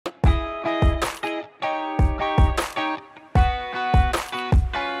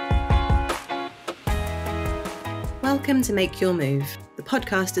Welcome to Make Your Move, the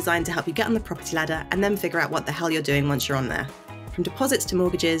podcast designed to help you get on the property ladder and then figure out what the hell you're doing once you're on there. From deposits to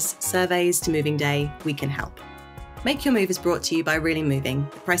mortgages, surveys to moving day, we can help. Make Your Move is brought to you by Really Moving,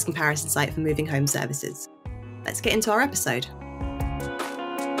 the price comparison site for moving home services. Let's get into our episode.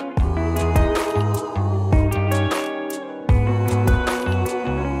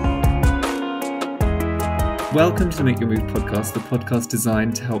 Welcome to the Make Your Move podcast, the podcast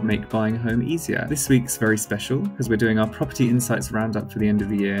designed to help make buying a home easier. This week's very special because we're doing our Property Insights Roundup for the end of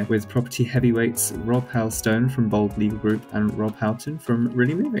the year with property heavyweights Rob Hailstone from Bold Legal Group and Rob Houghton from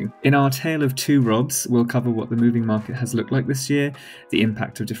Really Moving. In our tale of two Robs, we'll cover what the moving market has looked like this year, the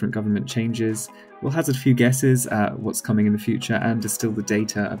impact of different government changes. We'll hazard a few guesses at what's coming in the future and distill the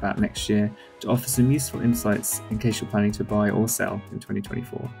data about next year to offer some useful insights in case you're planning to buy or sell in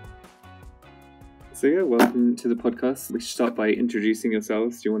 2024. So yeah, welcome to the podcast. We should start by introducing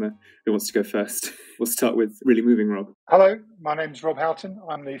yourselves. Who wants to go first? We'll start with Really Moving, Rob. Hello, my name's Rob Houghton.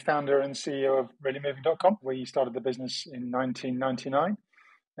 I'm the founder and CEO of reallymoving.com. We started the business in 1999,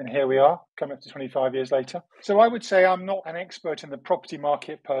 and here we are, coming up to 25 years later. So I would say I'm not an expert in the property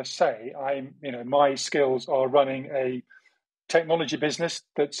market per se. My skills are running a technology business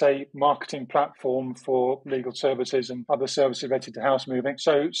that's a marketing platform for legal services and other services related to house moving.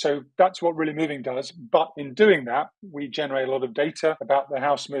 So that's what Really Moving does. But in doing that, we generate a lot of data about the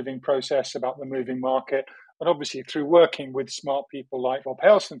house moving process, about the moving market. And obviously, through working with smart people like Rob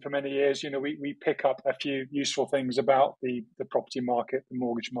Hailstone for many years, we pick up a few useful things about the property market, the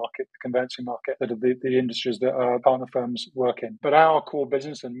mortgage market, the conveyancing market, that are the industries that our partner firms work in. But our core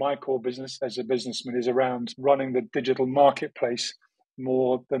business and my core business as a businessman is around running the digital marketplace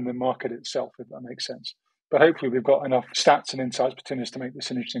more than the market itself, if that makes sense. But hopefully we've got enough stats and insights between us to make this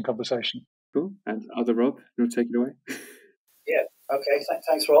an interesting conversation. Cool. And other Rob, you want to take it away? Yeah. Okay,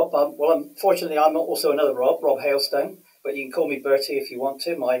 thanks, Rob. Unfortunately, I'm also another Rob Hailstone, but you can call me Bertie if you want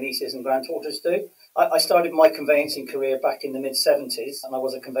to. My nieces and granddaughters do. I started my conveyancing career back in the mid-70s, and I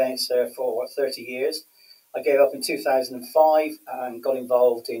was a conveyancer for 30 years. I gave up in 2005 and got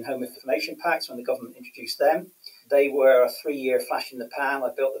involved in home information packs when the government introduced them. They were a 3-year flash in the pan.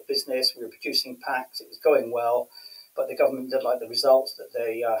 I built the business. We were producing packs. It was going well, but the government didn't like the results that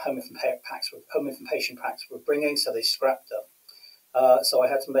the home information packs were bringing, so they scrapped them. So I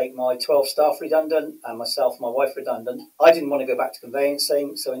had to make my 12 staff redundant and myself and my wife redundant. I didn't want to go back to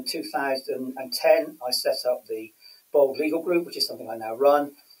conveyancing, so in 2010 I set up the Bold Legal Group, which is something I now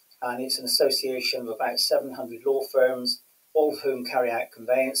run, and it's an association of about 700 law firms, all of whom carry out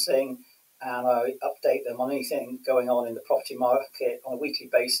conveyancing, and I update them on anything going on in the property market on a weekly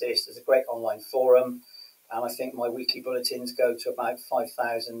basis. There's a great online forum. And I think my weekly bulletins go to about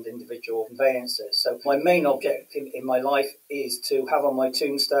 5,000 individual conveyancers. So my main objective in my life is to have on my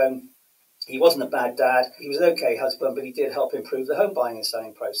tombstone, he wasn't a bad dad, he was an okay husband, but he did help improve the home buying and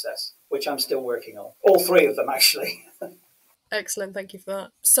selling process, which I'm still working on. All three of them, actually. Excellent, thank you for that.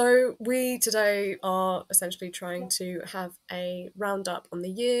 So we today are essentially trying to have a roundup on the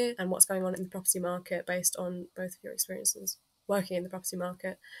year and what's going on in the property market based on both of your experiences working in the property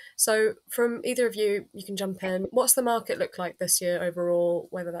market. So from either of you, you can jump in. What's the market look like this year overall,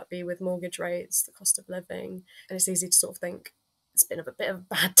 whether that be with mortgage rates, the cost of living? And it's easy to sort of think it's been a bit of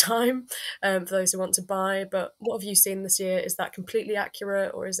a bad time for those who want to buy. But what have you seen this year? Is that completely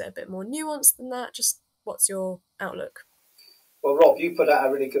accurate or is it a bit more nuanced than that? Just what's your outlook? Well, Rob, you put out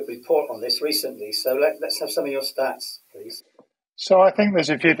a really good report on this recently. So let's have some of your stats, please. So I think there's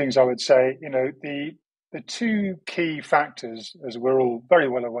a few things I would say. The two key factors, as we're all very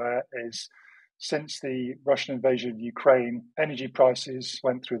well aware, is since the Russian invasion of Ukraine, energy prices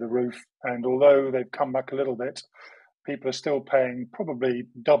went through the roof. And although they've come back a little bit, people are still paying probably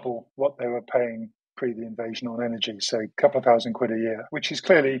double what they were paying pre the invasion on energy, so a couple of £1,000 a year, which is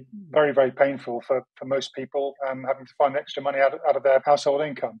clearly very, very painful for most people having to find extra money out of their household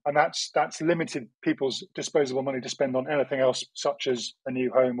income. And that's limited people's disposable money to spend on anything else, such as a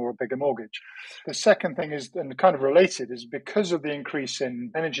new home or a bigger mortgage. The second thing is, and kind of related, is because of the increase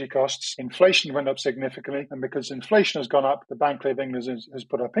in energy costs, inflation went up significantly. And because inflation has gone up, the Bank of England has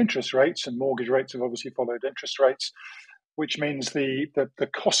put up interest rates, and mortgage rates have obviously followed interest rates, which means the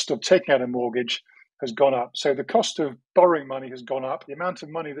cost of taking out a mortgage has gone up. So the cost of borrowing money has gone up. The amount of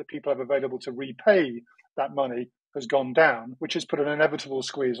money that people have available to repay that money has gone down, which has put an inevitable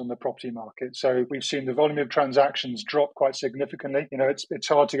squeeze on the property market. So we've seen the volume of transactions drop quite significantly. It's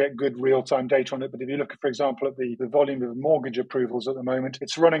hard to get good real-time data on it, but if you look, for example, at the volume of mortgage approvals at the moment,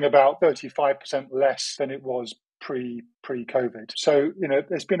 it's running about 35% less than it was pre-COVID. So,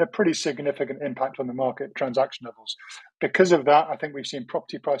 there's been a pretty significant impact on the market transaction levels. Because of that, I think we've seen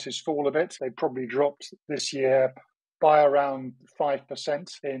property prices fall a bit. They probably dropped this year by around 5%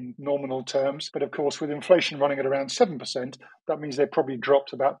 in nominal terms. But of course, with inflation running at around 7%, that means they probably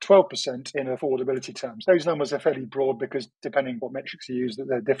dropped about 12% in affordability terms. Those numbers are fairly broad because depending what metrics you use,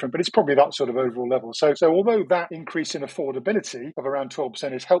 they're different, but it's probably that sort of overall level. So although that increase in affordability of around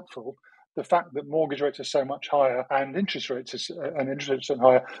 12% is helpful, the fact that mortgage rates are so much higher and interest rates are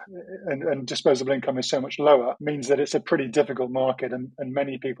higher and disposable income is so much lower means that it's a pretty difficult market, and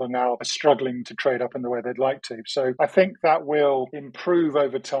many people now are struggling to trade up in the way they'd like to. So I think that will improve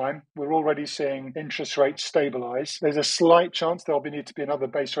over time. We're already seeing interest rates stabilise. There's a slight chance there'll need to be another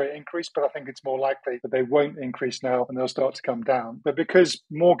base rate increase, but I think it's more likely that they won't increase now and they'll start to come down. But because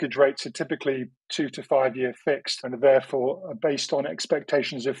mortgage rates are typically 2 to 5 year fixed and therefore are based on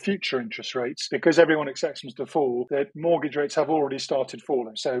expectations of future interest rates, because everyone expects them to fall, that mortgage rates have already started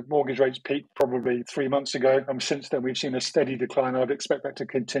falling. So mortgage rates peaked probably 3 months ago, and since then we've seen a steady decline. I'd expect that to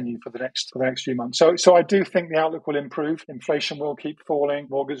continue for the next few months. So I do think the outlook will improve. Inflation will keep falling.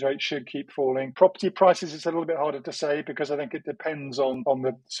 Mortgage rates should keep falling. Property prices is a little bit harder to say because I think it depends on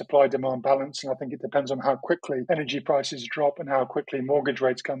the supply-demand balance, and I think it depends on how quickly energy prices drop and how quickly mortgage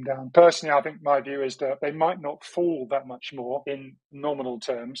rates come down. Personally, I think my view is that they might not fall that much more in nominal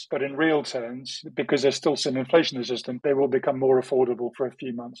terms, but in real terms, because there's still some inflation in the system, they will become more affordable for a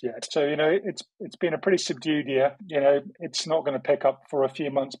few months yet. So, it's been a pretty subdued year. It's not going to pick up for a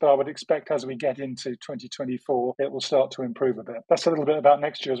few months, but I would expect as we get into 2024, it will start to improve a bit. That's a little bit about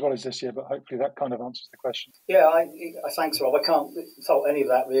next year as well as this year, but hopefully that kind of answers the question. Yeah, thanks, Rob. I can't fault any of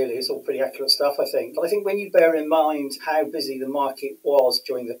that, really. It's all pretty accurate stuff, I think. But I think when you bear in mind how busy the market was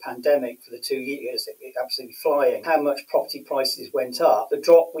during the pandemic for the 2 years, it absolutely flying, how much property prices went up, the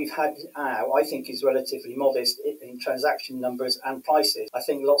drop we've had now, I think, is relatively modest in transaction numbers and prices. I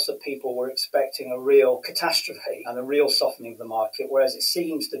think lots of people were expecting a real catastrophe and a real softening of the market, whereas it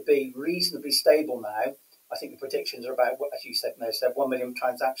seems to be reasonably stable now. I think the predictions are about, as you said, 1 million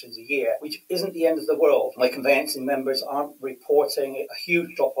transactions a year, which isn't the end of the world. My conveyancing members aren't reporting a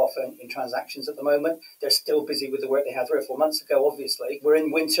huge drop-off in transactions at the moment. They're still busy with the work they had 3 or 4 months ago, obviously. We're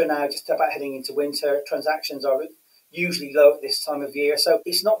in winter now, just about heading into winter. Transactions are usually low at this time of year, so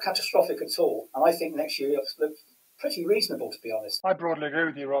it's not catastrophic at all. And I think next year looks pretty reasonable, to be honest. I broadly agree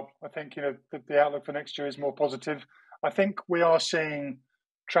with you, Rob. I think the outlook for next year is more positive. I think we are seeing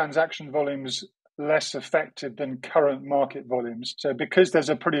transaction volumes less effective than current market volumes. So because there's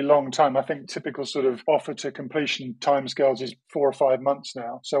a pretty long time, I think typical sort of offer to completion timescales is 4 or 5 months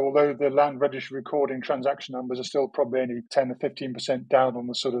now. So although the land registry recording transaction numbers are still probably only 10 or 15% down on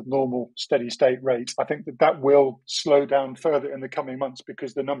the sort of normal steady state rate, I think that will slow down further in the coming months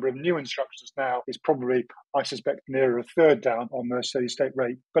because the number of new instructions now is probably, I suspect, nearer a third down on the steady state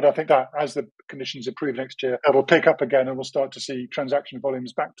rate. But I think that as the conditions improve next year, it'll pick up again and we'll start to see transaction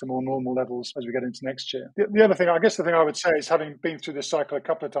volumes back to more normal levels as we get into next year. The other thing, I guess the thing I would say is, having been through this cycle a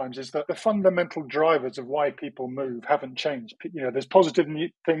couple of times, is that the fundamental drivers of why people move haven't changed. There's positive new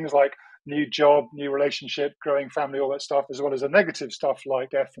things like new job, new relationship, growing family, all that stuff, as well as the negative stuff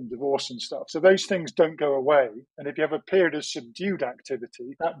like death and divorce and stuff. So those things don't go away. And if you have a period of subdued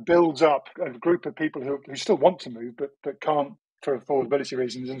activity, that builds up a group of people who still want to move, but can't for affordability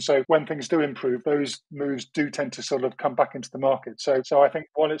reasons. And so when things do improve, those moves do tend to sort of come back into the market. So I think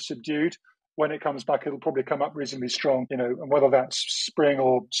while it's subdued, when it comes back, it'll probably come up reasonably strong, and whether that's spring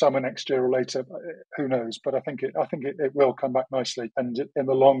or summer next year or later, who knows? But I think it will come back nicely. And in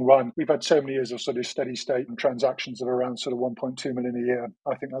the long run, we've had so many years of sort of steady state and transactions of around sort of 1.2 million a year.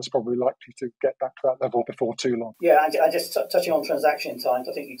 I think that's probably likely to get back to that level before too long. Yeah, and just touching on transaction times,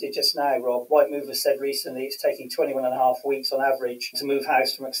 I think you did just now, Rob. Rightmove has said recently it's taking 21 and a half weeks on average to move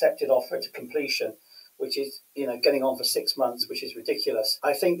house from accepted offer to completion, which is, getting on for 6 months, which is ridiculous.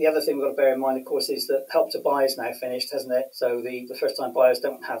 I think the other thing we've got to bear in mind, of course, is that Help to Buy is now finished, hasn't it? So the first-time buyers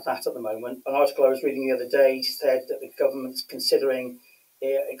don't have that at the moment. An article I was reading the other day said that the government's considering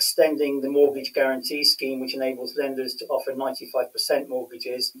extending the mortgage guarantee scheme, which enables lenders to offer 95%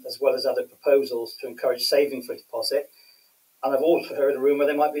 mortgages, as well as other proposals to encourage saving for a deposit. And I've also heard a rumour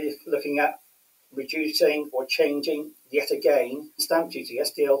they might be looking at reducing or changing yet again stamp duty,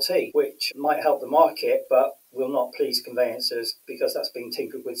 SDLT, which might help the market but will not please conveyancers because that's been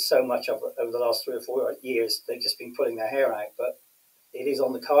tinkered with so much over the last 3 or 4 years. They've just been pulling their hair out, but it is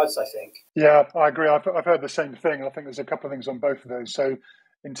on the cards, I think. Yeah, I agree. I've heard the same thing. I think there's a couple of things on both of those. So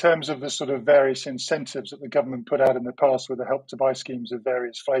in terms of the sort of various incentives that the government put out in the past with the Help to Buy schemes of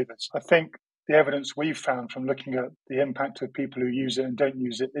various flavours, I think the evidence we've found from looking at the impact of people who use it and don't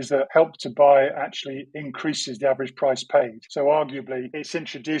use it is that Help to Buy actually increases the average price paid. So arguably, it's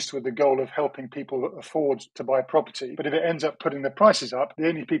introduced with the goal of helping people afford to buy property. But if it ends up putting the prices up, the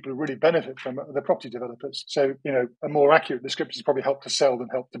only people who really benefit from it are the property developers. So, a more accurate description is probably Help to Sell than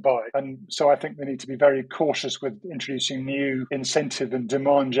Help to Buy. And so I think we need to be very cautious with introducing new incentive and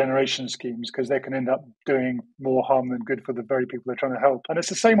demand generation schemes, because they can end up doing more harm than good for the very people they're trying to help. And it's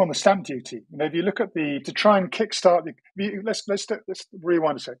the same on the stamp duty. If you look at to try and kickstart let's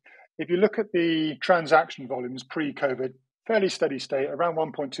rewind a sec. If you look at the transaction volumes pre-COVID, fairly steady state, around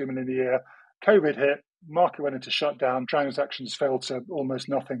 1.2 million a year. COVID hit, market went into shutdown, transactions fell to almost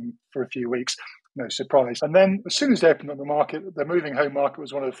nothing for a few weeks. No surprise. And then as soon as they opened up the market, the moving home market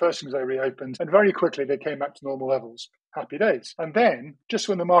was one of the first things they reopened. And very quickly, they came back to normal levels. Happy days. And then, just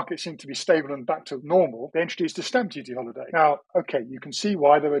when the market seemed to be stable and back to normal, they introduced a stamp duty holiday. Now, okay, you can see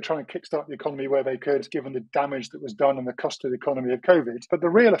why they were trying to kickstart the economy where they could, given the damage that was done and the cost to the economy of COVID. But the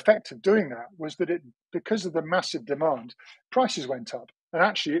real effect of doing that was that because of the massive demand, prices went up. And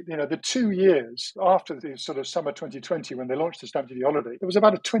actually, the 2 years after the sort of summer 2020, when they launched the stamp duty holiday, there was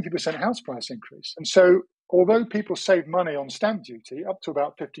about a 20% house price increase. And so, although people saved money on stamp duty, up to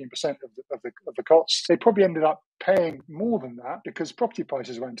about 15% of the costs, they probably ended up paying more than that because property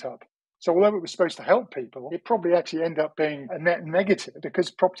prices went up. So although it was supposed to help people, it probably actually ended up being a net negative because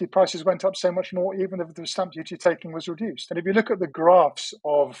property prices went up so much more, even if the stamp duty taking was reduced. And if you look at the graphs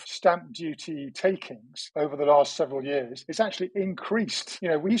of stamp duty takings over the last several years, it's actually increased.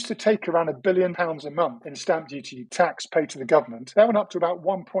 We used to take around £1 billion a month in stamp duty tax paid to the government. That went up to about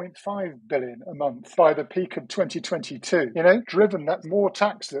 1.5 billion a month by the peak of 2022. Driven that more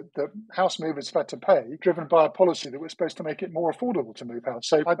tax that house movers had to pay, driven by a policy that was supposed to make it more affordable to move house.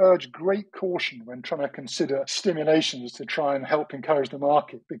 So I urge great caution when trying to consider stimulations to try and help encourage the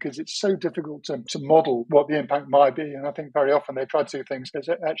market, because it's so difficult to model what the impact might be. And I think very often they try to do things that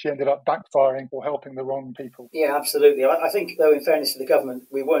actually ended up backfiring or helping the wrong people. Yeah, absolutely. I think, though, in fairness to the government,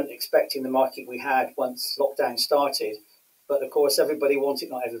 we weren't expecting the market we had once lockdown started. But of course, not everybody,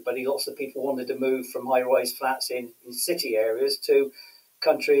 lots of people wanted to move from high-rise flats in city areas to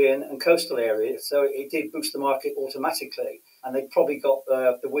country and coastal areas. So it did boost the market automatically. And they probably got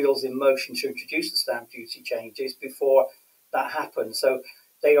the wheels in motion to introduce the stamp duty changes before that happened. So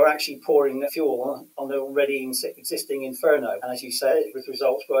they are actually pouring fuel on the already existing inferno. And as you said, with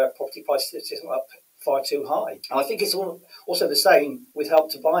results where property prices are up far too high. And I think it's also the same with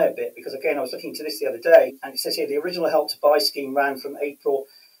Help to Buy a bit, because again, I was looking into this the other day, and it says here the original Help to Buy scheme ran from April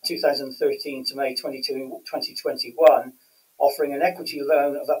 2013 to May 2021, offering an equity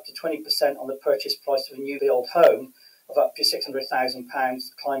loan of up to 20% on the purchase price of a new build home, of up to £600,000,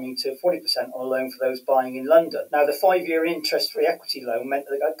 climbing to 40% on a loan for those buying in London. Now, the 5-year interest-free equity loan meant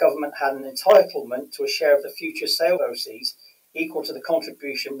that the government had an entitlement to a share of the future sale proceeds equal to the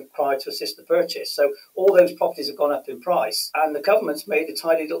contribution required to assist the purchase. So all those properties have gone up in price, and the government's made a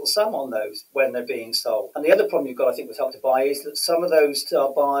tiny little sum on those when they're being sold. And the other problem you've got, I think, with Help to Buy is that some of those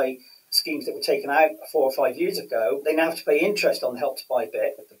buy schemes that were taken out 4 or 5 years ago, they now have to pay interest on the Help to Buy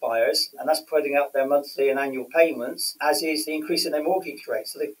bit with the buyers, and that's putting up their monthly and annual payments, as is the increase in their mortgage rate.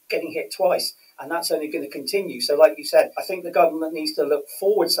 So they're getting hit twice, and that's only going to continue. So like you said, I think the government needs to look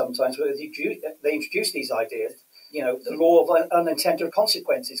forward sometimes when they introduce these ideas. The law of unintended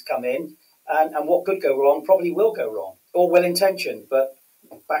consequences come in, and what could go wrong probably will go wrong. All well-intentioned, but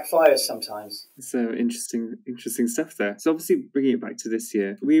backfires sometimes. So interesting stuff there. So obviously bringing it back to this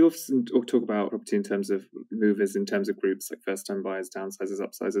year, we often talk about property in terms of movers, in terms of groups like first-time buyers, downsizers,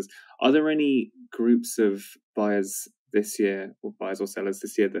 upsizers. Are there any groups of buyers this year, or buyers or sellers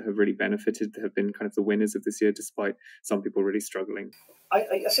this year, that have really benefited, that have been kind of the winners of this year, despite some people really struggling?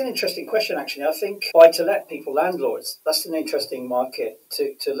 That's an interesting question, actually. I think buy-to-let people, landlords, that's an interesting market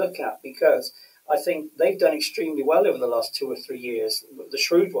to look at, because I think they've done extremely well over the last 2 or 3 years, the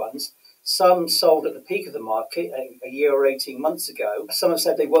shrewd ones. Some sold at the peak of the market a year or 18 months ago. Some have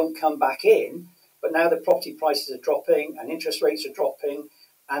said they won't come back in, but now that property prices are dropping and interest rates are dropping,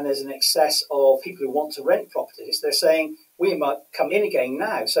 and there's an excess of people who want to rent properties, they're saying, we might come in again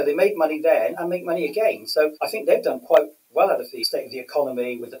now. So they made money then and make money again. So I think they've done quite well out of the state of the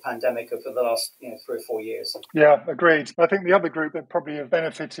economy with the pandemic over the last 3 or 4 years. Yeah, agreed. I think the other group that probably have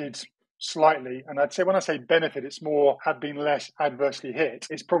benefited slightly, and I'd say when I say benefit, it's more have been less adversely hit,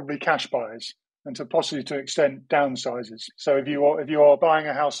 it's probably cash buyers, and to possibly to extent downsizers. So if you are buying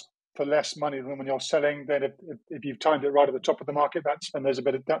a house for less money than when you're selling, then if you've timed it right at the top of the market, that's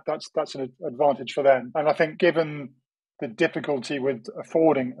an advantage for them. And I think given the difficulty with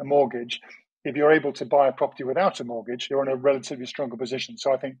affording a mortgage, if you're able to buy a property without a mortgage, you're in a relatively stronger position.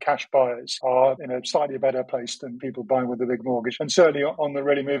 So I think cash buyers are in a slightly better place than people buying with a big mortgage. And certainly on the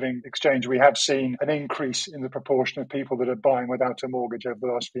Really Moving exchange, we have seen an increase in the proportion of people that are buying without a mortgage over the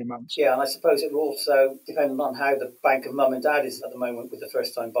last few months. Yeah, and I suppose it will also depend on how the bank of mum and dad is at the moment with the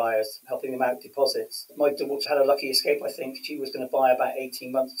first-time buyers, helping them out with deposits. My daughter had a lucky escape, I think. She was going to buy about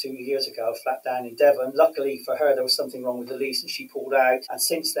 18 months, 2 years ago, a flat down in Devon. Luckily for her, there was something wrong with the lease and she pulled out. And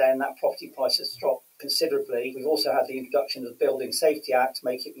since then, that property price has dropped considerably. We've also had the introduction of the Building Safety Act,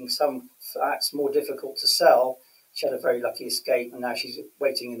 making some flats more difficult to sell. She had a very lucky escape, and now she's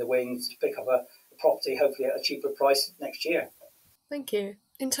waiting in the wings to pick up a property, hopefully at a cheaper price next year. Thank you.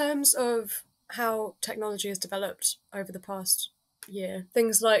 In terms of how technology has developed over the past year,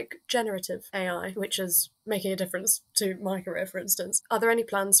 things like generative AI, which is making a difference to my career, for instance, are there any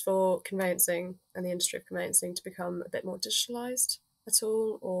plans for conveyancing and the industry of conveyancing to become a bit more digitalised at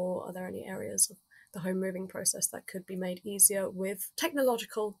all, or are there any areas of the home moving process that could be made easier with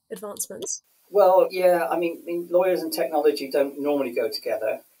technological advancements? Well, yeah, I mean, lawyers and technology don't normally go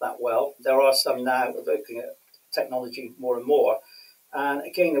together that well. There are some now looking at technology more and more. And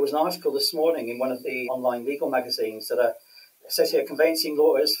again, there was an article this morning in one of the online legal magazines that it says here, conveyancing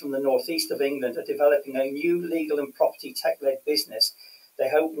lawyers from the northeast of England are developing a new legal and property tech-led business they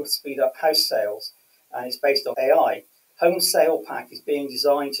hope will speed up house sales, and it's based on AI. Home Sale Pack is being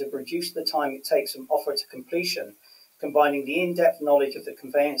designed to reduce the time it takes from offer to completion, combining the in-depth knowledge of the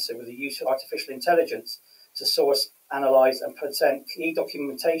conveyancer with the use of artificial intelligence to source, analyse and present key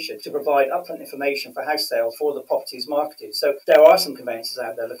documentation to provide upfront information for house sales before the property is marketed. So there are some conveyancers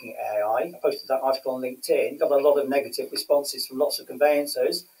out there looking at AI. I posted that article on LinkedIn, got a lot of negative responses from lots of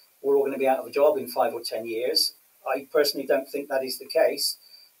conveyancers. We're all going to be out of a job in 5 or 10 years. I personally don't think that is the case,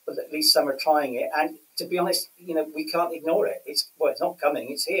 but at least some are trying it. And to be honest, we can't ignore it. It's not coming,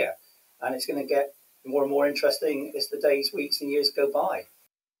 it's here. And it's going to get more and more interesting as the days, weeks and years go by.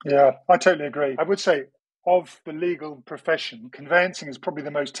 Yeah, I totally agree. I would say of the legal profession, conveyancing is probably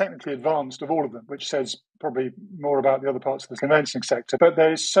the most technically advanced of all of them, which says probably more about the other parts of the conveyancing sector. But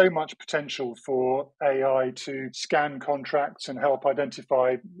there is so much potential for AI to scan contracts and help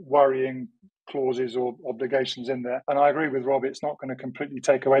identify worrying clauses or obligations in there. And I agree with Rob, it's not going to completely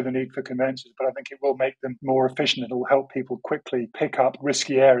take away the need for conveyancers, but I think it will make them more efficient. It will help people quickly pick up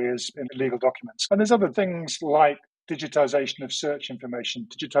risky areas in legal documents. And there's other things like digitization of search information,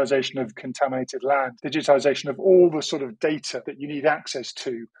 digitization of contaminated land, digitization of all the sort of data that you need access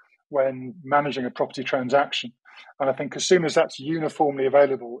to when managing a property transaction. And I think as soon as that's uniformly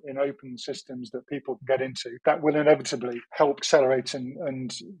available in open systems that people can get into, that will inevitably help accelerate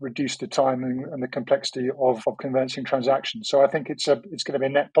and reduce the time and the complexity of conveyancing transactions. So I think it's going to be a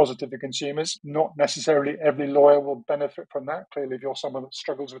net positive for consumers. Not necessarily every lawyer will benefit from that. Clearly, if you're someone that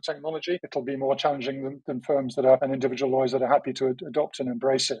struggles with technology, it'll be more challenging than firms that are and individual lawyers that are happy to adopt and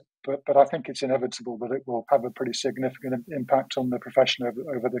embrace it. But I think it's inevitable that it will have a pretty significant impact on the profession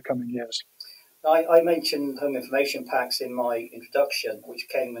over the coming years. I mentioned home information packs in my introduction, which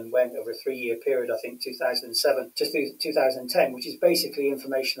came and went over a 3-year period, I think 2007 to 2010, which is basically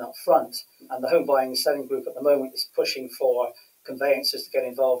information up front. And the home buying and selling group at the moment is pushing for conveyancers to get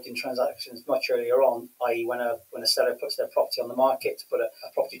involved in transactions much earlier on, i.e. when a seller puts their property on the market to put a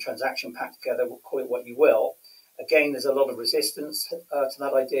property transaction pack together, we'll call it what you will. Again, there's a lot of resistance to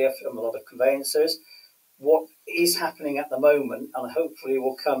that idea from a lot of conveyancers. What is happening at the moment, and hopefully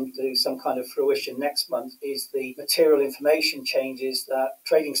will come to some kind of fruition next month, is the material information changes that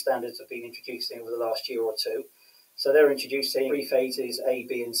trading standards have been introducing over the last year or two. So they're introducing 3 phases, A,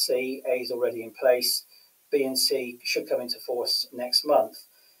 B and C. A is already in place. B and C should come into force next month.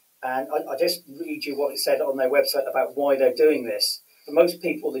 And I just read you what it said on their website about why they're doing this. For most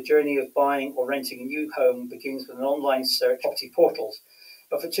people, the journey of buying or renting a new home begins with an online search of property portals.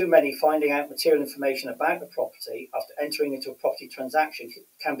 But for too many, finding out material information about the property after entering into a property transaction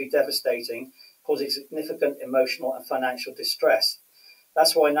can be devastating, causing significant emotional and financial distress.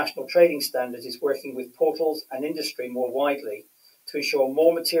 That's why National Trading Standards is working with portals and industry more widely to ensure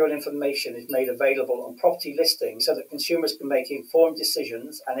more material information is made available on property listings so that consumers can make informed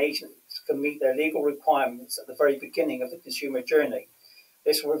decisions and agents can meet their legal requirements at the very beginning of the consumer journey.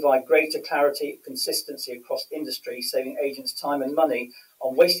 This will provide greater clarity and consistency across industry, saving agents time and money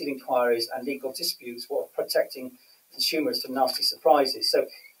on wasted inquiries and legal disputes while protecting consumers from nasty surprises. So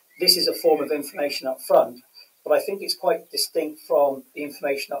this is a form of information up front, but I think it's quite distinct from the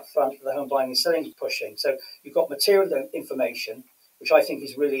information up front that the home buying and selling is pushing. So you've got material information, which I think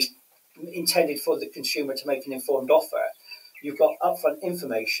is really intended for the consumer to make an informed offer. You've got upfront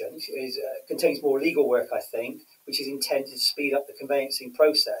information, contains more legal work, I think, which is intended to speed up the conveyancing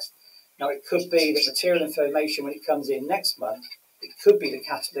process. Now, it could be that material information, when it comes in next month, it could be the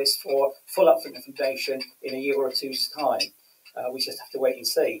catalyst for full upfront information in a year or two's time. We just have to wait and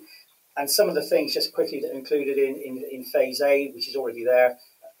see. And some of the things just quickly that are included in phase A, which is already there,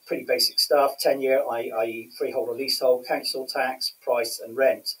 pretty basic stuff: 10-year, i.e. freehold or leasehold, council tax, price and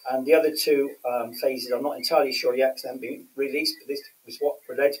rent. And the other two phases, I'm not entirely sure yet because they haven't been released, but this is what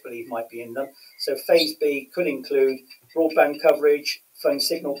we're led to believe might be in them. So phase B could include broadband coverage, phone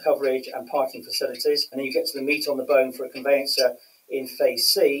signal coverage and parking facilities. And then you get to the meat on the bone for a conveyancer in phase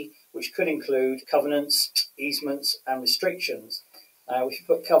C, which could include covenants, easements and restrictions. If you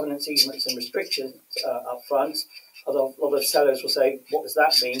put covenants, easements and restrictions up front, a lot of sellers will say, what does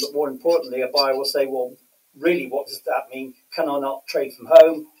that mean? But more importantly, a buyer will say, well, really, what does that mean? Can I not trade from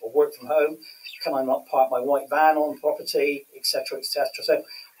home or work from home? Can I not park my white van on property, etc., etc.? So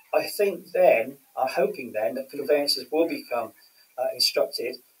I think then, I'm hoping then, that conveyancers will become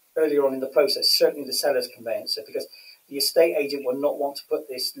instructed earlier on in the process, certainly the seller's conveyancer, because the estate agent will not want to put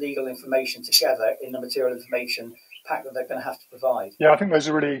this legal information together in the material information pack that they're going to have to provide. Yeah, I think those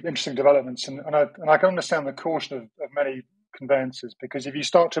are really interesting developments, and I can understand the caution of many conveyancers, because if you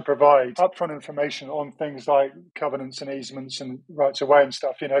start to provide upfront information on things like covenants and easements and rights of way and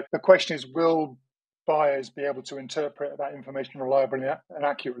stuff, the question is, will buyers be able to interpret that information reliably and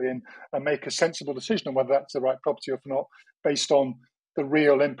accurately and make a sensible decision on whether that's the right property or not, based on the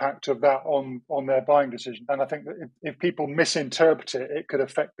real impact of that on their buying decision? And I think that if people misinterpret it, it could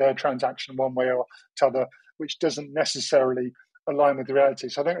affect their transaction one way or the other, which doesn't necessarily align with the reality.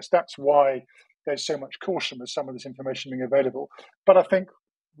 So I think that's why there's so much caution with some of this information being available. But I think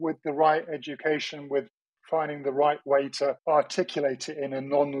with the right education, with finding the right way to articulate it in a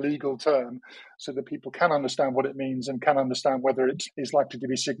non-legal term so that people can understand what it means and can understand whether it is likely to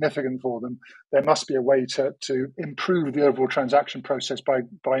be significant for them, there must be a way to improve the overall transaction process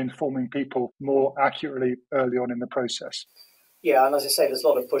by informing people more accurately early on in the process. Yeah, and as I say, there's a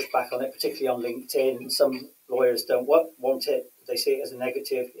lot of pushback on it, particularly on LinkedIn. Some lawyers don't want it. They see it as a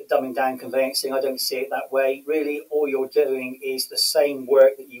negative, dumbing down conveyancing. I don't see it that way. Really, all you're doing is the same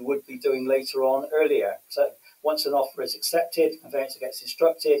work that you would be doing later on earlier. So once an offer is accepted, conveyancer gets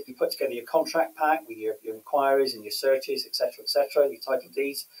instructed, you put together your contract pack with your inquiries and your searches, etc., your title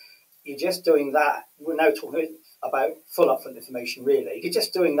deeds. You're just doing that. We're now talking about full upfront information, really. You're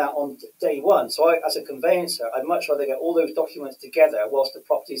just doing that on day one. So as a conveyancer, I'd much rather get all those documents together whilst the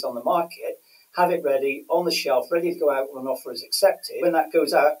property's on the market, have it ready, on the shelf, ready to go out when an offer is accepted. When that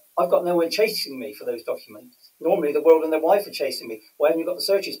goes out, I've got no one chasing me for those documents. Normally, the world and their wife are chasing me. Why haven't you got the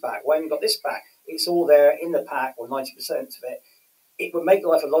searches back? Why haven't you got this back? It's all there in the pack, or 90% of it. It would make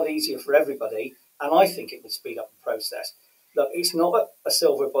life a lot easier for everybody, and I think it would speed up the process. Look, it's not a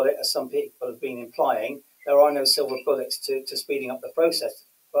silver bullet, as some people have been implying. There are no silver bullets to speeding up the process.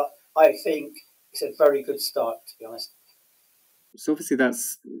 But I think it's a very good start, to be honest. So obviously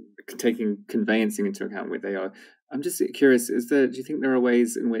that's taking conveyancing into account with AI. I'm just curious, do you think there are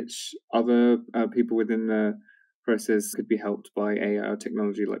ways in which other people within the process could be helped by AI or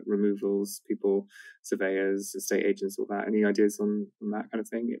technology, like removals, people, surveyors, estate agents, all that? Any ideas on that kind of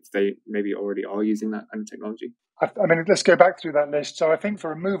thing, if they maybe already are using that kind of technology? I mean, let's go back through that list. So I think for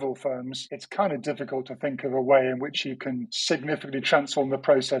removal firms, it's kind of difficult to think of a way in which you can significantly transform the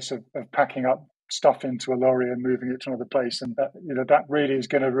process of packing up stuff into a lorry and moving it to another place. And that really is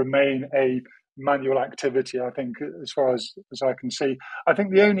going to remain a manual activity, I think, as far as I can see. I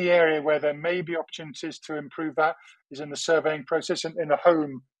think the only area where there may be opportunities to improve that is in the surveying process, and in the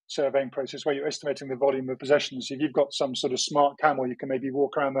home surveying process, where you're estimating the volume of possessions. If you've got some sort of smart camera, you can maybe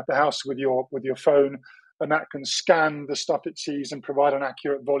walk around the house with your phone, and that can scan the stuff it sees and provide an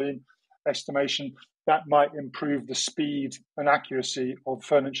accurate volume estimation. That might improve the speed and accuracy of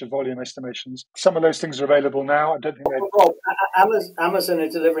furniture volume estimations. Some of those things are available now. I don't think they're... Well, Amazon are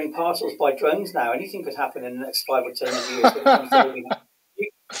delivering parcels by drones now. Anything could happen in the next 5 or 10 years.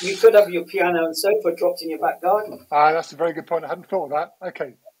 You could have your piano and sofa dropped in your back garden. That's a very good point. I hadn't thought of that.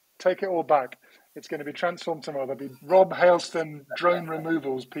 Okay, take it all back. It's going to be transformed tomorrow. There'll be Rob Hailstone Drone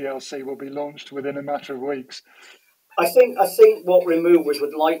Removals PLC will be launched within a matter of weeks. I think what removers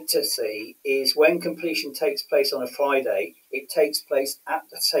would like to see is when completion takes place on a Friday, it takes place at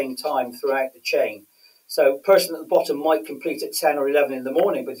the same time throughout the chain. So the person at the bottom might complete at 10 or 11 in the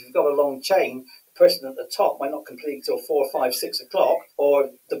morning, but if you've got a long chain, the person at the top might not complete till 4, 5, 6 o'clock, or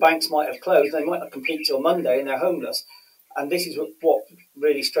the banks might have closed, they might not complete till Monday and they're homeless. And this is what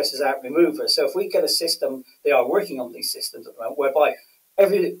really stresses out removers. So if we get a system, they are working on these systems at the moment, whereby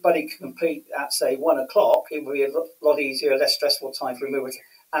everybody can complete at, say, 1 o'clock, it would be a lot easier, less stressful time for removers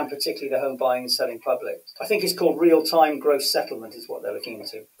and particularly the home buying and selling public. I think it's called real-time gross settlement is what they're looking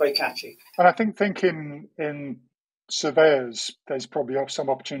into. Very catchy. And I think in surveyors, there's probably some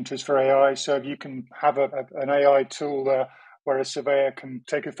opportunities for AI. So if you can have an AI tool where a surveyor can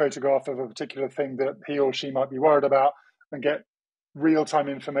take a photograph of a particular thing that he or she might be worried about and get real-time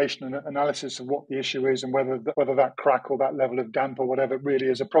information and analysis of what the issue is and whether that crack or that level of damp or whatever really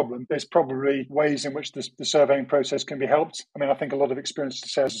is a problem. There's probably ways in which the surveying process can be helped. I mean, I think a lot of experienced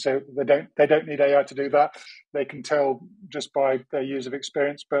surveyors say they don't need AI to do that. They can tell just by their years of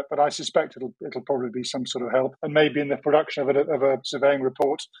experience, but I suspect it'll probably be some sort of help. And maybe in the production of a surveying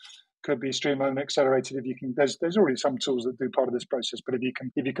report, could be streamlined and accelerated if you can. There's already some tools that do part of this process, but if you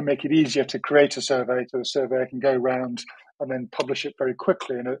can make it easier to create a survey, so the surveyor can go around and then publish it very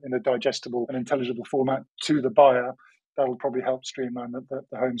quickly in a digestible and intelligible format to the buyer, that'll probably help streamline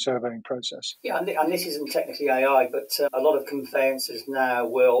the home surveying process. Yeah, and this isn't technically AI, but a lot of conveyancers now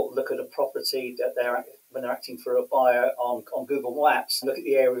will look at a property that when they're acting for a buyer on Google Maps, look at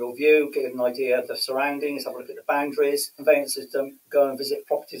the aerial view, get an idea of the surroundings, have a look at the boundaries. Conveyancers don't go and visit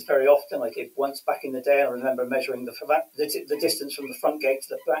properties very often. I did once back in the day. I remember measuring the distance from the front gate to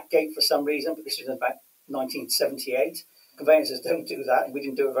the back gate for some reason, but this was about 1978. Conveyancers don't do that, and we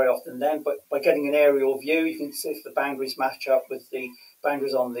didn't do it very often then. But by getting an aerial view, you can see if the boundaries match up with the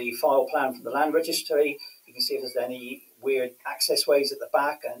boundaries on the file plan from the land registry. You can see if there's any weird access ways at the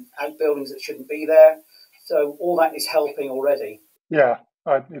back and outbuildings that shouldn't be there. So all that is helping already. Yeah,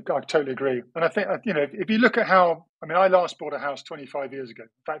 I totally agree. And I think, if you look at I last bought a house 25 years ago.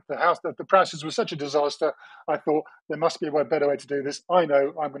 In fact, the prices were such a disaster. I thought there must be a better way to do this. I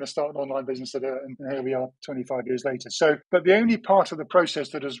know I'm going to start an online business and here we are 25 years later. So, but the only part of the process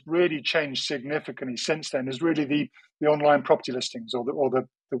that has really changed significantly since then is really the online property listings or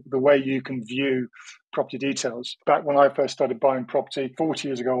the way you can view property details. Back when I first started buying property 40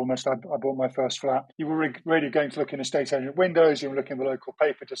 years ago almost, I bought my first flat. You were really going to look in estate agent windows, you were looking in the local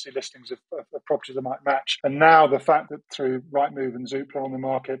paper to see listings of properties that might match. And now the fact that through Rightmove and Zoopla on the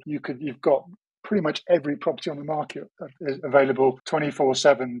market, you've got pretty much every property on the market is available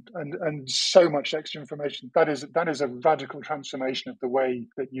 24/7 and so much extra information. That is a radical transformation of the way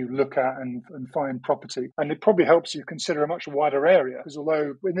that you look at and find property. And it probably helps you consider a much wider area, because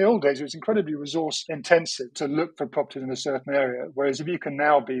although in the old days it was incredibly resource intensive to look for properties in a certain area, whereas if you can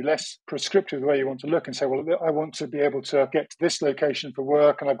now be less prescriptive the way you want to look and say, well, I want to be able to get to this location for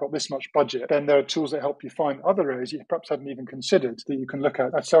work and I've got this much budget, then there are tools that help you find other areas you perhaps hadn't even considered that you can look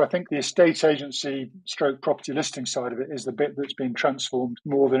at. So I think the estate agency stroke property listing side of it is the bit that's been transformed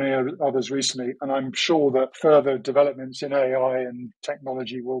more than any others recently. And I'm sure that further developments in AI and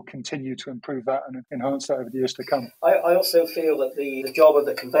technology will continue to improve that and enhance that over the years to come. I also feel that the job of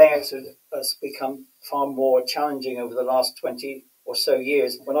the conveyancer has become far more challenging over the last 20 or so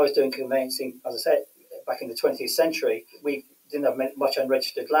years. When I was doing conveyancing, as I said, back in the 20th century, we didn't have much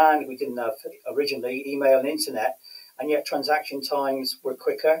unregistered land. We didn't have originally email and internet, and yet transaction times were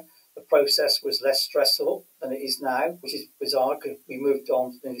quicker. The process was less stressful than it is now, which is bizarre because we moved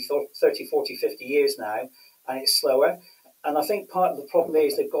on nearly 30, 40, 50 years now, and it's slower. And I think part of the problem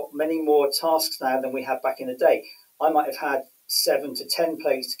is they've got many more tasks now than we had back in the day. I might have had 7 to 10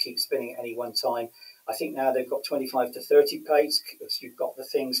 plates to keep spinning at any one time. I think now they've got 25 to 30 plates because you've got the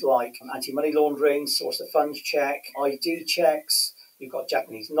things like anti-money laundering, source of funds check, ID checks. You've got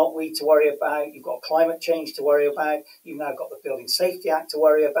Japanese knotweed to worry about. You've got climate change to worry about. You've now got the Building Safety Act to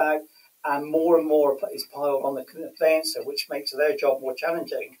worry about. And more is piled on the conveyancer, which makes their job more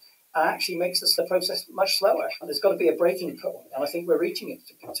challenging and actually makes the process much slower. And there's got to be a breaking point. And I think we're reaching it,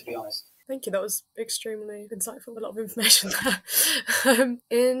 to be honest. Thank you. That was extremely insightful. A lot of information there.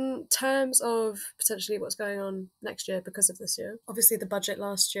 In terms of potentially what's going on next year because of this year, obviously the budget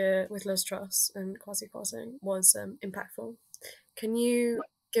last year with Liz Truss and Kwasi Kwarteng was impactful. Can you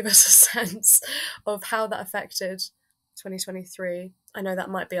give us a sense of how that affected 2023? I know that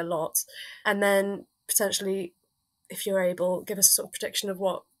might be a lot. And then potentially, if you're able, give us a sort of prediction of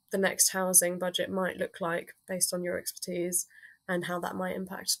what the next housing budget might look like based on your expertise and how that might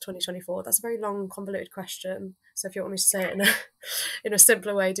impact 2024. That's a very long, convoluted question. So if you want me to say it in a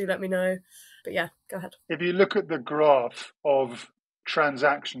simpler way, do let me know. But yeah, go ahead. If you look at the graph of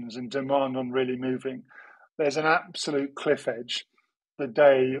transactions and demand on Really Moving, there's an absolute cliff edge the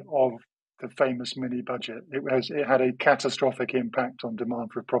day of the famous mini budget. It had a catastrophic impact on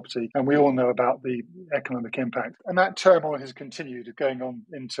demand for property, and we all know about the economic impact. And that turmoil has continued going on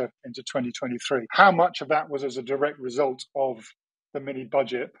into 2023. How much of that was as a direct result of the mini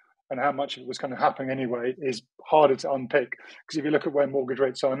budget and how much of it was kind of happening anyway is harder to unpick. Because if you look at where mortgage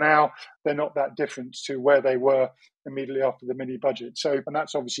rates are now, they're not that different to where they were immediately after the mini budget. So, and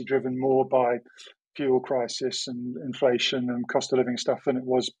that's obviously driven more by fuel crisis and inflation and cost of living stuff than it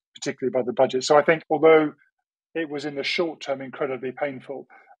was particularly by the budget. So I think although it was in the short term incredibly painful,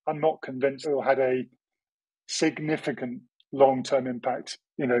 I'm not convinced it had a significant long-term impact.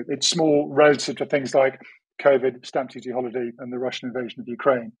 It's small relative to things like COVID, stamp duty holiday, and the Russian invasion of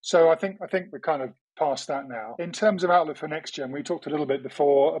Ukraine. So I think we're kind of past that now. In terms of outlook for next year, and we talked a little bit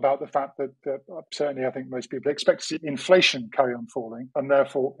before about the fact that certainly I think most people expect to see inflation carry on falling, and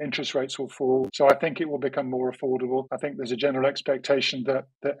therefore interest rates will fall. So I think it will become more affordable. I think there's a general expectation that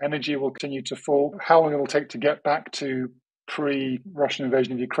energy will continue to fall. How long it will take to get back to pre-Russian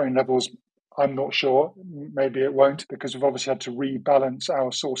invasion of Ukraine levels, I'm not sure. Maybe it won't, because we've obviously had to rebalance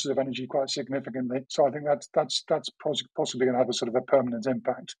our sources of energy quite significantly. So I think that's possibly going to have a sort of a permanent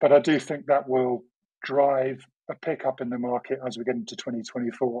impact. But I do think that will drive a pickup in the market as we get into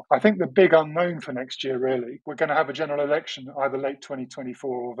 2024. I think the big unknown for next year, really, we're going to have a general election either late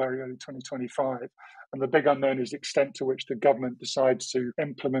 2024 or very early 2025. And the big unknown is the extent to which the government decides to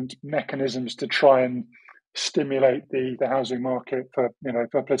implement mechanisms to try and stimulate the housing market for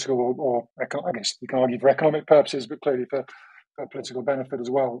political or I guess you can argue for economic purposes, but clearly for political benefit as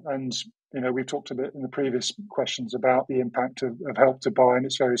well. And we've talked a bit in the previous questions about the impact of Help to Buy and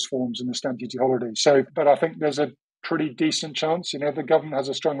its various forms and the stamp duty holiday. So, but I think there's a pretty decent chance. The government has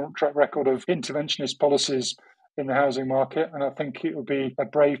a strong track record of interventionist policies in the housing market, and I think it would be a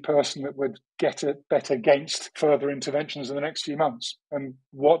brave person that would get it bet against further interventions in the next few months. And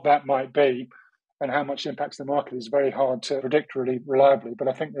what that might be and how much it impacts the market is very hard to predict really reliably. But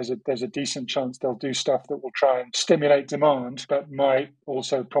I think there's a decent chance they'll do stuff that will try and stimulate demand, but might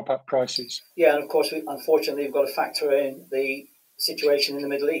also prop up prices. Yeah, and of course, unfortunately, we've got to factor in the situation in the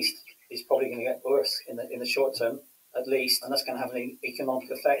Middle East. It's probably going to get worse in the short term, at least, and that's going to have an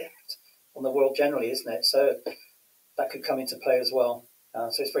economic effect on the world generally, isn't it? So that could come into play as well. So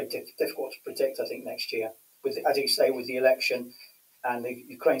it's very difficult to predict, I think, next year, with, as you say, with the election and the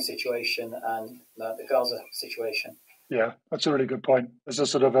Ukraine situation and the Gaza situation. Yeah, that's a really good point. As a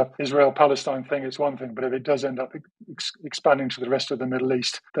sort of a Israel-Palestine thing, it's one thing, but if it does end up expanding to the rest of the Middle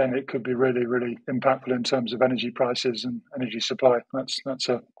East, then it could be really, really impactful in terms of energy prices and energy supply. That's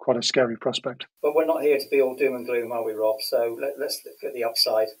quite a scary prospect. But we're not here to be all doom and gloom, are we, Rob? So let's look at the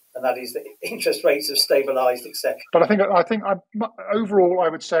upside, and that is that interest rates have stabilised, etc. But I think overall, I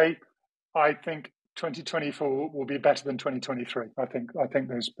would say, I think 2024 will be better than 2023. I think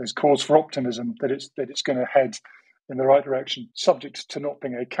there's cause for optimism that it's going to head in the right direction, subject to not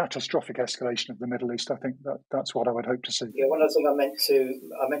being a catastrophic escalation of the Middle East. I think that's what I would hope to see. Yeah, one other thing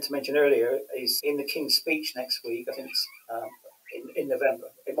I meant to mention earlier is in the King's speech next week. I think it's in November.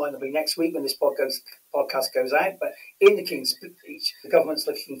 It might not be next week when this podcast goes out, but in the King's speech, the government's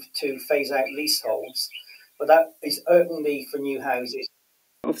looking to phase out leaseholds, but that is only for new houses.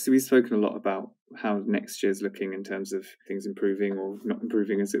 Obviously, we've spoken a lot about how next year's looking in terms of things improving or not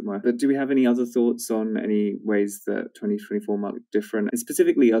improving, as it were. But do we have any other thoughts on any ways that 2024 might look different? And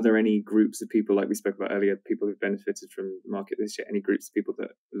specifically, are there any groups of people, like we spoke about earlier, people who've benefited from the market this year, any groups of people that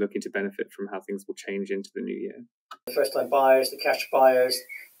are looking to benefit from how things will change into the new year? The first-time buyers, the cash buyers,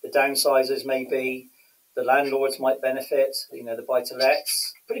 the downsizers maybe, the landlords might benefit, the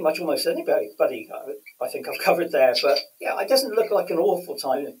buy-to-lets, pretty much almost anybody, I think I've covered there. But yeah, it doesn't look like an awful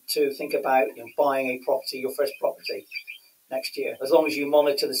time to think about buying a property, your first property next year, as long as you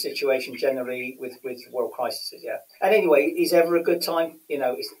monitor the situation generally with world crises, yeah. And anyway, is ever a good time?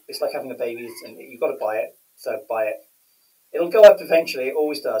 It's like having a baby, and you've got to buy it, so buy it. It'll go up eventually, it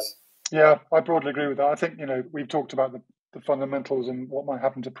always does. Yeah, I broadly agree with that. I think, we've talked about the fundamentals and what might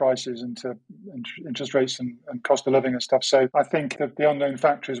happen to prices and to interest rates and cost of living and stuff. So I think that the unknown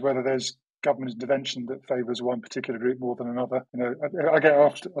factor is whether there's government intervention that favours one particular group more than another. I get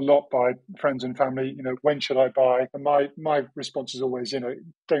asked a lot by friends and family, when should I buy? And my response is always,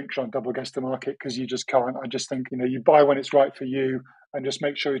 don't try and double guess the market, because you just can't. I just think, you buy when it's right for you, and just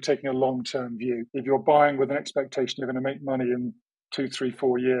make sure you're taking a long-term view. If you're buying with an expectation you're going to make money in 2, 3,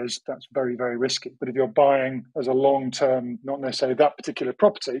 4 years, that's very, very risky. But if you're buying as a long-term, not necessarily that particular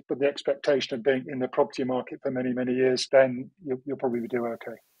property, but the expectation of being in the property market for many, many years, then you'll probably do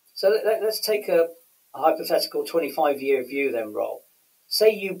okay. So let's take a hypothetical 25-year view then, Rob.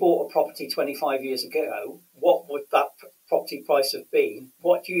 Say you bought a property 25 years ago, what would that property price have been?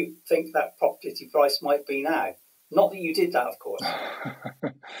 What do you think that property price might be now? Not that you did that, of course.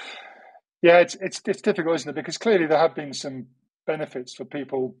 Yeah, it's difficult, isn't it? Because clearly there have been some benefits for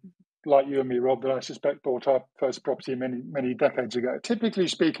people like you and me, Rob, that I suspect bought our first property many, many decades ago. Typically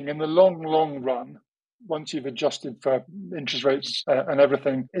speaking, in the long, long run, once you've adjusted for interest rates and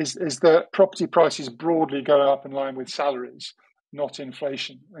everything, is that property prices broadly go up in line with salaries, not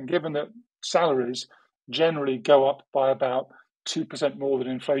inflation. And given that salaries generally go up by about 2% more than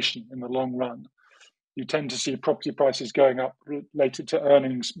inflation in the long run, you tend to see property prices going up related to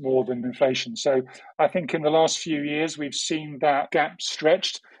earnings more than inflation. So I think in the last few years, we've seen that gap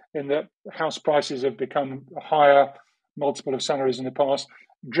stretched in that house prices have become a higher multiple of salaries in the past,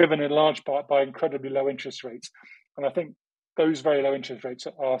 driven in large part by incredibly low interest rates. And I think those very low interest rates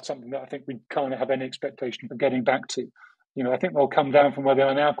are something that I think we can't have any expectation of getting back to. I think they'll come down from where they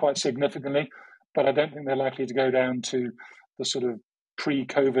are now quite significantly, but I don't think they're likely to go down to the sort of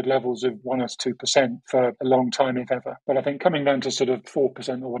pre-COVID levels of 1 or 2% for a long time, if ever. But I think coming down to sort of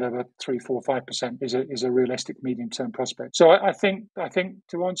 4% or whatever, 3, 4, 5% is a realistic medium-term prospect. So I think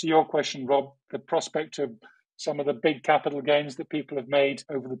to answer your question, Rob, the prospect of some of the big capital gains that people have made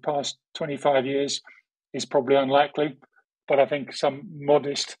over the past 25 years is probably unlikely. But I think some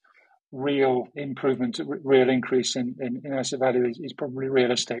modest real improvement, real increase in asset value is probably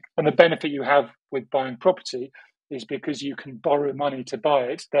realistic. And the benefit you have with buying property is because you can borrow money to buy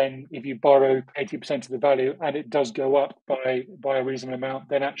it. Then if you borrow 80% of the value and it does go up by a reasonable amount,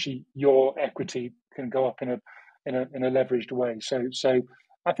 then actually your equity can go up in a leveraged way. So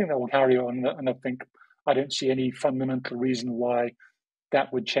I think that will carry on, and I don't see any fundamental reason why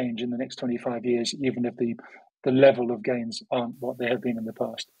that would change in the next 25 years, even if the level of gains aren't what they have been in the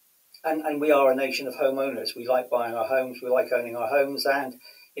past. And we are a nation of homeowners. We like buying our homes. We like owning our homes. And,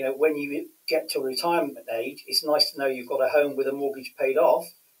 when you get to retirement age, it's nice to know you've got a home with a mortgage paid off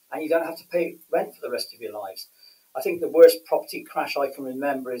and you don't have to pay rent for the rest of your lives. I think the worst property crash I can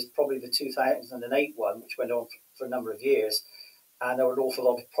remember is probably the 2008 one, which went on for a number of years. And there were an awful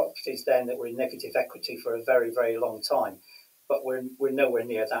lot of properties then that were in negative equity for a very, very long time. But we're nowhere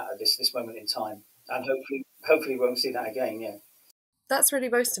near that at this moment in time. And hopefully we won't see that again, yeah. That's really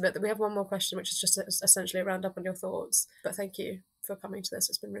most of it. That we have one more question, which is just essentially a roundup on your thoughts. But thank you for coming to this.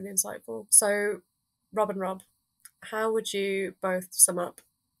 It's been really insightful. So, Rob and Rob, how would you both sum up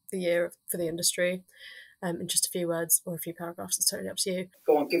the year for the industry in just a few words or a few paragraphs? It's totally up to you.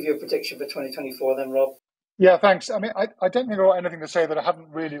 Go on, give you a prediction for 2024 then, Rob. Yeah, thanks. I mean, I don't think I've got anything to say that I haven't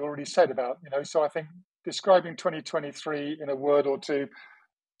really already said about, so I think describing 2023 in a word or two,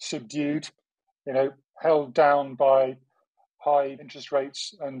 subdued, held down by high interest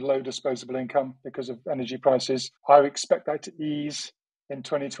rates and low disposable income because of energy prices. I expect that to ease in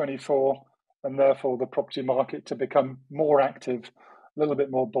 2024 and therefore the property market to become more active, a little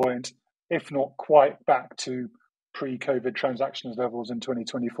bit more buoyant, if not quite back to pre-COVID transactions levels in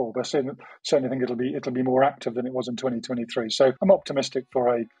 2024. But I certainly think it'll be more active than it was in 2023. So I'm optimistic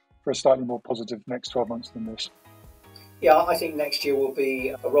for a slightly more positive next 12 months than this. Yeah, I think next year will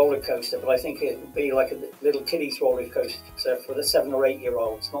be a roller coaster, but I think it will be like a little kiddies roller coaster for the 7 or 8 year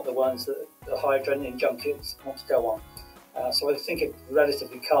olds, not the ones that the high adrenaline junkies want to go on. So I think it's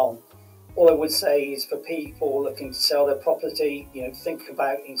relatively calm. All I would say is for people looking to sell their property, think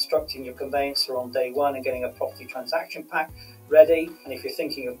about instructing your conveyancer on day one and getting a property transaction pack ready. And if you're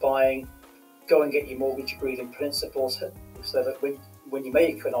thinking of buying, go and get your mortgage agreed in principle so that when you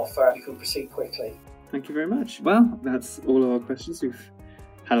make an offer, you can proceed quickly. Thank you very much. Well, that's all of our questions. We've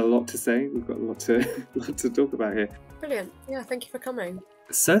had a lot to say. We've got a lot to talk about here. Brilliant. Yeah, thank you for coming.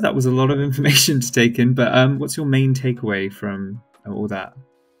 So that was a lot of information to take in, but what's your main takeaway from all that?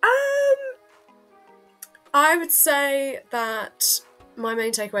 I would say that my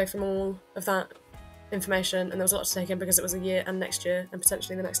main takeaway from all of that information, and there was a lot to take in because it was a year and next year and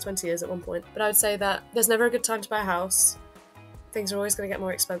potentially the next 20 years at one point, but I would say that there's never a good time to buy a house. Things are always going to get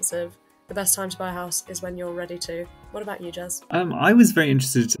more expensive. The best time to buy a house is when you're ready to. What about you, Jez? I was very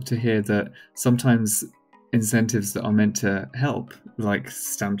interested to hear that sometimes incentives that are meant to help, like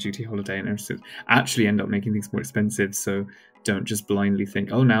stamp duty, holiday and everything, actually end up making things more expensive. So don't just blindly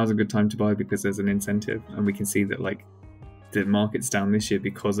think, oh, now's a good time to buy because there's an incentive. And we can see that the market's down this year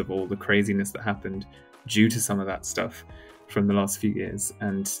because of all the craziness that happened due to some of that stuff from the last few years.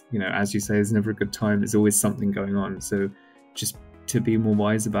 And, as you say, there's never a good time. There's always something going on. So just to be more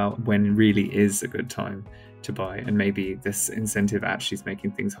wise about when really is a good time to buy, and maybe this incentive actually is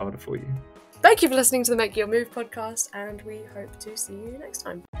making things harder for you. Thank you for listening to the Make Your Move podcast, and we hope to see you next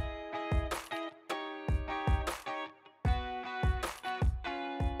time.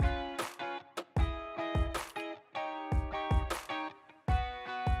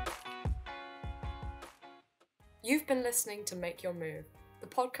 You've been listening to Make Your Move, the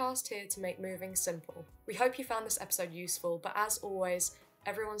podcast here to make moving simple. We hope you found this episode useful, but as always,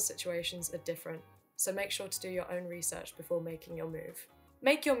 Everyone's situations are different, so make sure to do your own research before making your move.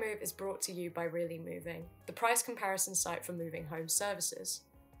 Make Your Move is brought to you by Really Moving, the price comparison site for moving home services.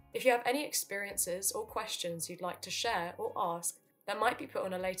 If you have any experiences or questions you'd like to share or ask that might be put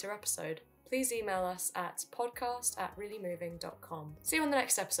on a later episode, please email us at podcast@reallymoving.com. See you on the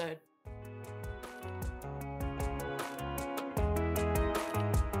next episode.